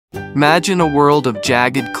Imagine a world of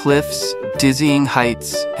jagged cliffs, dizzying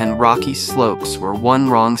heights, and rocky slopes where one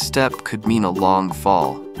wrong step could mean a long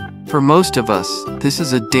fall. For most of us, this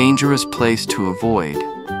is a dangerous place to avoid.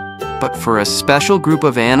 But for a special group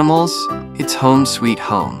of animals, it's home sweet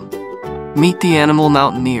home. Meet the animal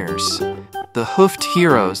mountaineers, the hoofed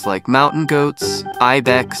heroes like mountain goats,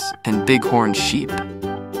 ibex, and bighorn sheep.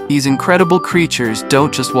 These incredible creatures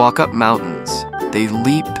don't just walk up mountains. They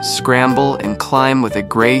leap, scramble, and climb with a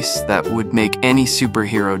grace that would make any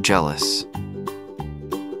superhero jealous.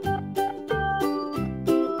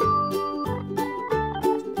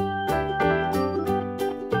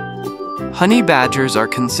 Honey badgers are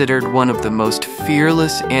considered one of the most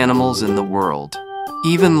fearless animals in the world.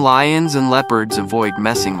 Even lions and leopards avoid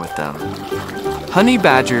messing with them. Honey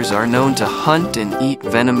badgers are known to hunt and eat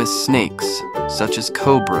venomous snakes, such as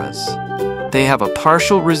cobras. They have a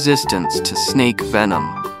partial resistance to snake venom.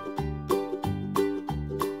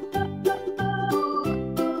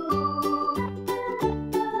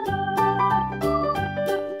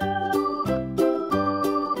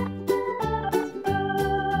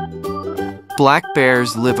 Black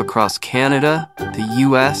bears live across Canada, the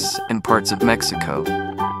US, and parts of Mexico,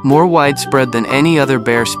 more widespread than any other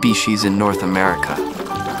bear species in North America.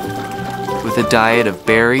 With a diet of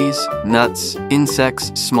berries, nuts,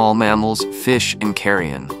 insects, small mammals, fish, and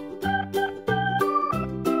carrion.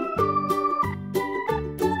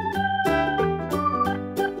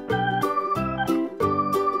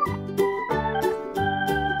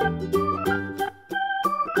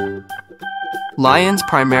 Lions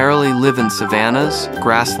primarily live in savannas,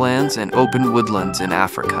 grasslands, and open woodlands in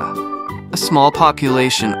Africa. A small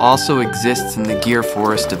population also exists in the Gir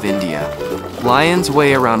forest of India. Lions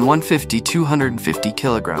weigh around 150–250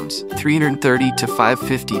 kilograms, 330 to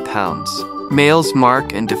 550 pounds. Males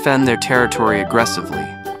mark and defend their territory aggressively.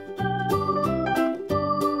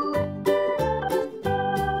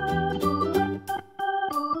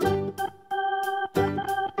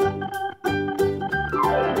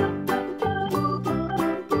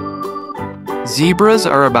 Zebras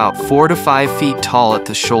are about 4 to 5 feet tall at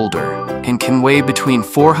the shoulder and can weigh between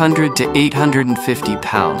 400 to 850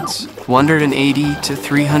 pounds, 180 to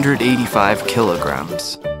 385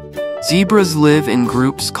 kilograms. Zebras live in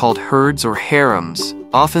groups called herds or harems,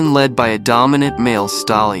 often led by a dominant male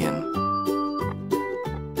stallion.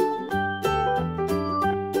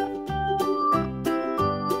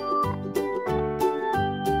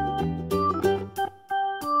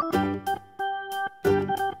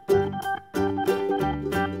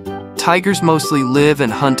 Tigers mostly live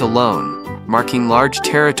and hunt alone, marking large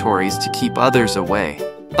territories to keep others away.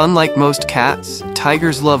 Unlike most cats,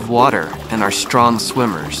 tigers love water and are strong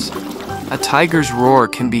swimmers. A tiger's roar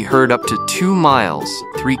can be heard up to 2 miles,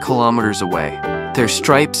 3 kilometers away. Their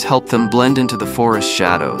stripes help them blend into the forest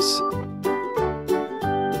shadows.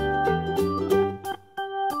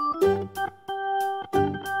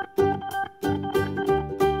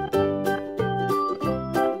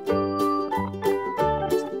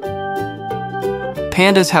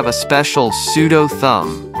 Pandas have a special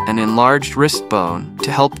pseudo-thumb, an enlarged wrist bone,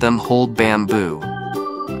 to help them hold bamboo.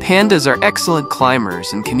 Pandas are excellent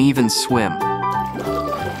climbers and can even swim.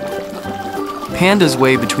 Pandas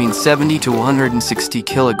weigh between 70 to 160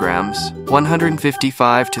 kilograms,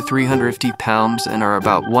 155 to 350 pounds, and are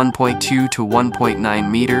about 1.2 to 1.9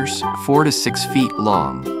 meters, 4 to 6 feet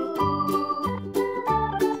long.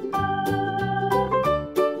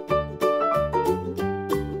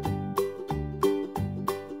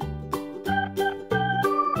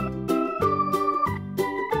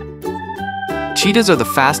 Cheetahs are the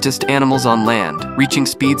fastest animals on land, reaching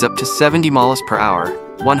speeds up to 70 miles per hour,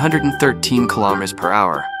 113 kilometers per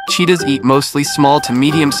hour. Cheetahs eat mostly small to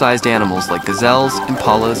medium-sized animals like gazelles,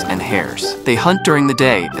 impalas, and hares. They hunt during the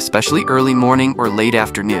day, especially early morning or late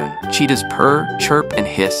afternoon. Cheetahs purr, chirp, and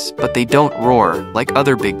hiss, but they don't roar like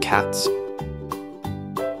other big cats.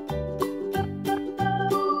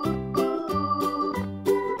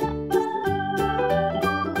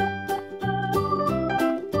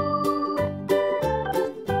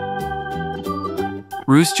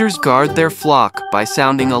 Roosters guard their flock by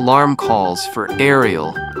sounding alarm calls for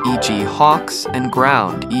aerial, e.g. hawks, and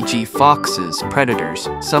ground, e.g. foxes, predators,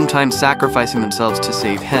 sometimes sacrificing themselves to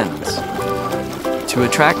save hens. To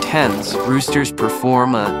attract hens, roosters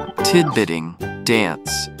perform a tidbitting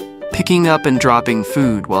dance, picking up and dropping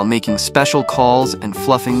food while making special calls and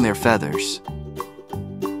fluffing their feathers.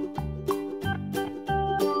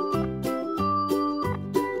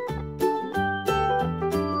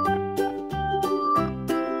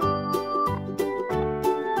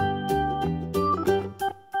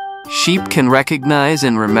 Sheep can recognize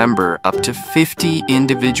and remember up to 50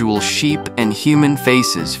 individual sheep and human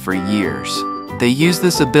faces for years. They use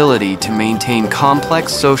this ability to maintain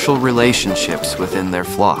complex social relationships within their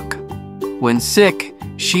flock. When sick,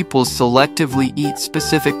 sheep will selectively eat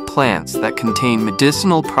specific plants that contain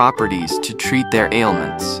medicinal properties to treat their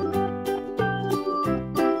ailments.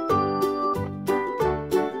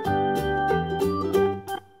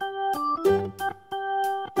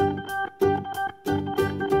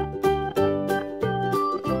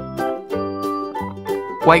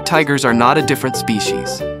 White tigers are not a different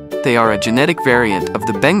species. They are a genetic variant of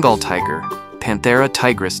the Bengal tiger, Panthera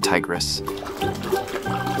tigris.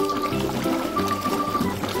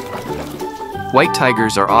 White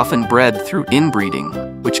tigers are often bred through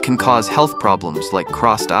inbreeding, which can cause health problems like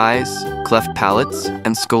crossed eyes, cleft palates,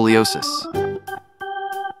 and scoliosis.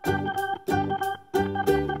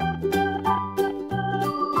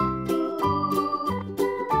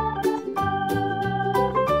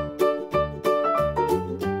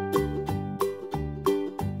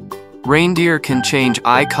 Reindeer can change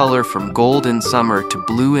eye color from gold in summer to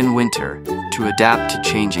blue in winter to adapt to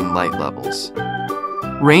changing light levels.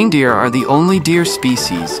 Reindeer are the only deer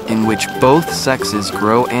species in which both sexes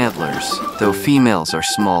grow antlers, though females are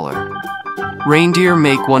smaller. Reindeer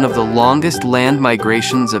make one of the longest land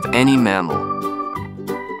migrations of any mammal.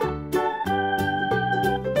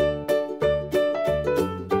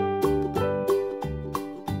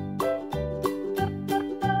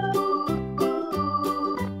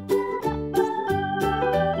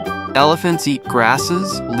 Elephants eat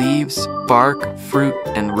grasses, leaves, bark, fruit,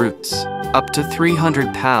 and roots. Up to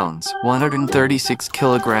 300 pounds, 136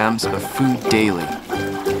 kilograms of food daily.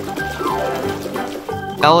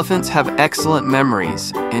 Elephants have excellent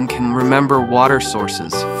memories and can remember water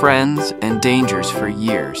sources, friends, and dangers for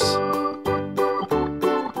years.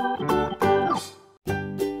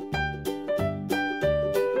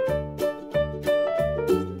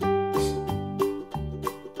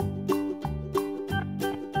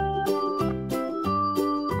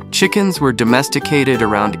 Chickens were domesticated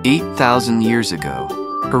around 8,000 years ago,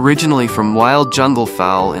 originally from wild jungle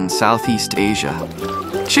fowl in Southeast Asia.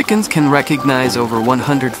 Chickens can recognize over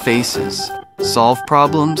 100 faces, solve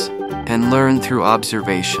problems, and learn through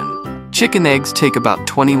observation. Chicken eggs take about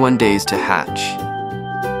 21 days to hatch.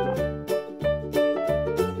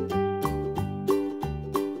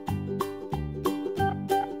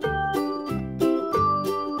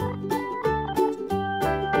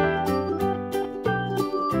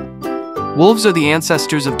 Wolves are the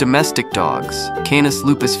ancestors of domestic dogs, Canis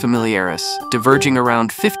lupus familiaris, diverging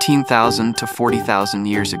around 15,000 to 40,000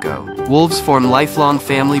 years ago. Wolves form lifelong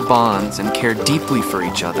family bonds and care deeply for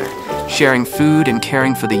each other, sharing food and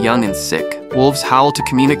caring for the young and sick. Wolves howl to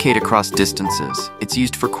communicate across distances. It's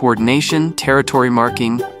used for coordination, territory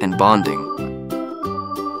marking, and bonding.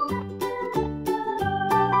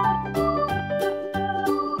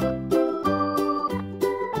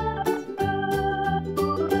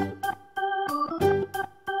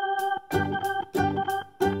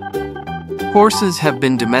 Horses have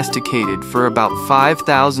been domesticated for about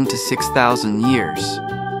 5,000 to 6,000 years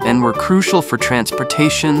and were crucial for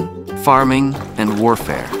transportation, farming, and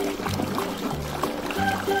warfare.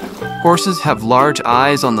 Horses have large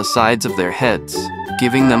eyes on the sides of their heads,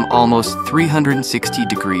 giving them almost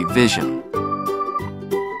 360-degree vision.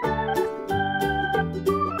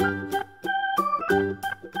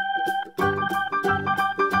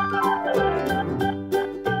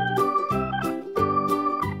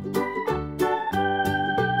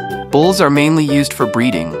 Bulls are mainly used for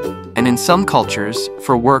breeding, and in some cultures,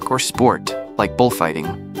 for work or sport, like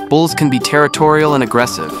bullfighting. Bulls can be territorial and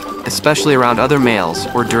aggressive, especially around other males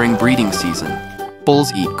or during breeding season.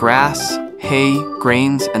 Bulls eat grass, hay,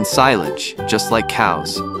 grains, and silage, just like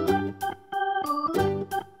cows.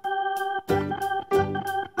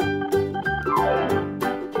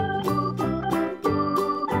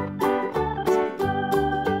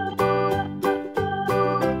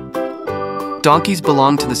 Donkeys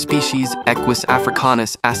belong to the species Equus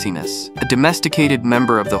africanus asinus, a domesticated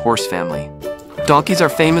member of the horse family. Donkeys are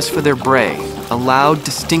famous for their bray, a loud,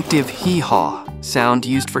 distinctive hee-haw sound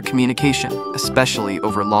used for communication, especially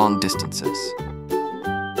over long distances.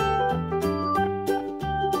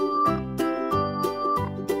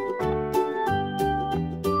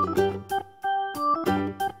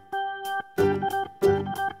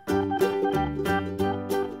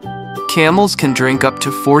 Camels can drink up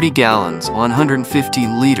to 40 gallons, 150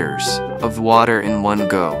 liters, of water in one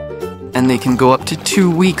go, and they can go up to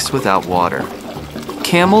 2 weeks without water.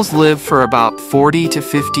 Camels live for about 40 to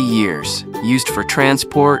 50 years, used for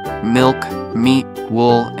transport, milk, meat,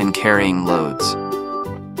 wool, and carrying loads.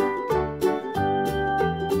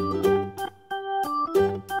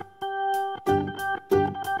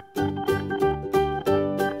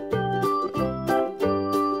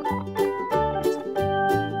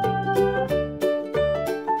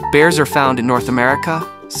 Bears are found in North America,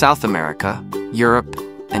 South America, Europe,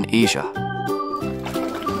 and Asia.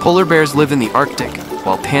 Polar bears live in the Arctic,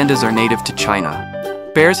 while pandas are native to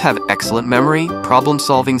China. Bears have excellent memory,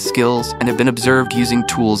 problem-solving skills, and have been observed using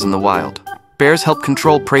tools in the wild. Bears help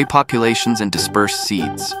control prey populations and disperse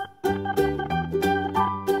seeds.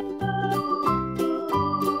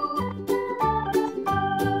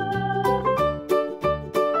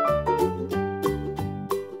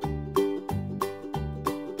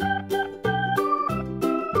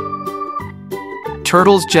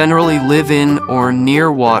 Turtles generally live in or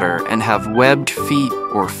near water and have webbed feet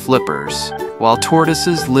or flippers, while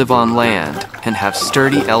tortoises live on land and have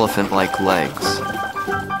sturdy elephant-like legs.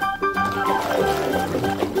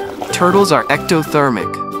 Turtles are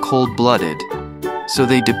ectothermic, cold-blooded, so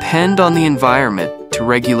they depend on the environment to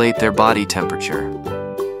regulate their body temperature.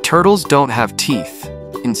 Turtles don't have teeth.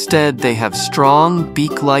 Instead, they have strong,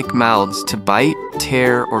 beak-like mouths to bite,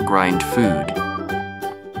 tear, or grind food.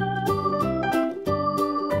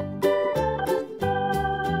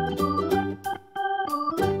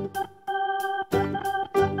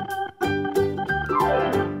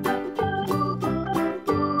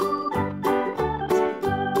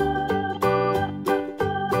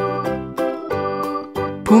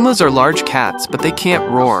 Pumas are large cats, but they can't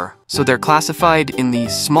roar, so they're classified in the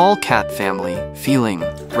small cat family, feline,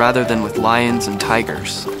 rather than with lions and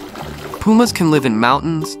tigers. Pumas can live in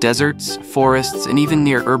mountains, deserts, forests, and even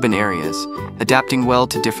near urban areas, adapting well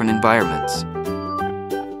to different environments.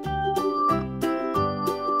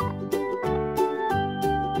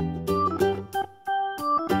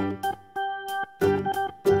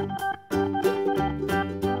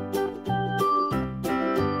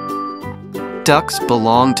 Ducks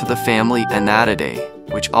belong to the family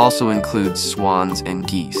Anatidae, which also includes swans and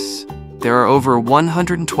geese. There are over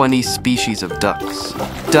 120 species of ducks.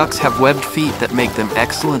 Ducks have webbed feet that make them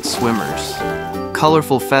excellent swimmers,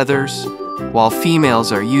 colorful feathers, while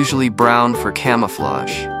females are usually brown for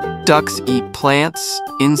camouflage. Ducks eat plants,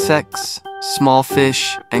 insects, small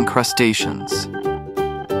fish, and crustaceans.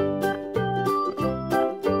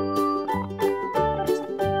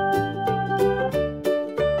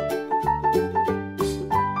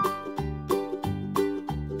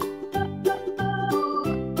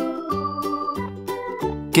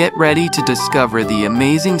 Get ready to discover the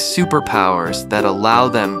amazing superpowers that allow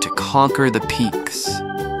them to conquer the peaks.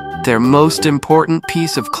 Their most important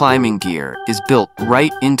piece of climbing gear is built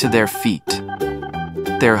right into their feet.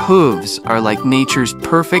 Their hooves are like nature's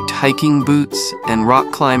perfect hiking boots and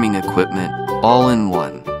rock climbing equipment, all in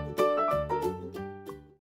one.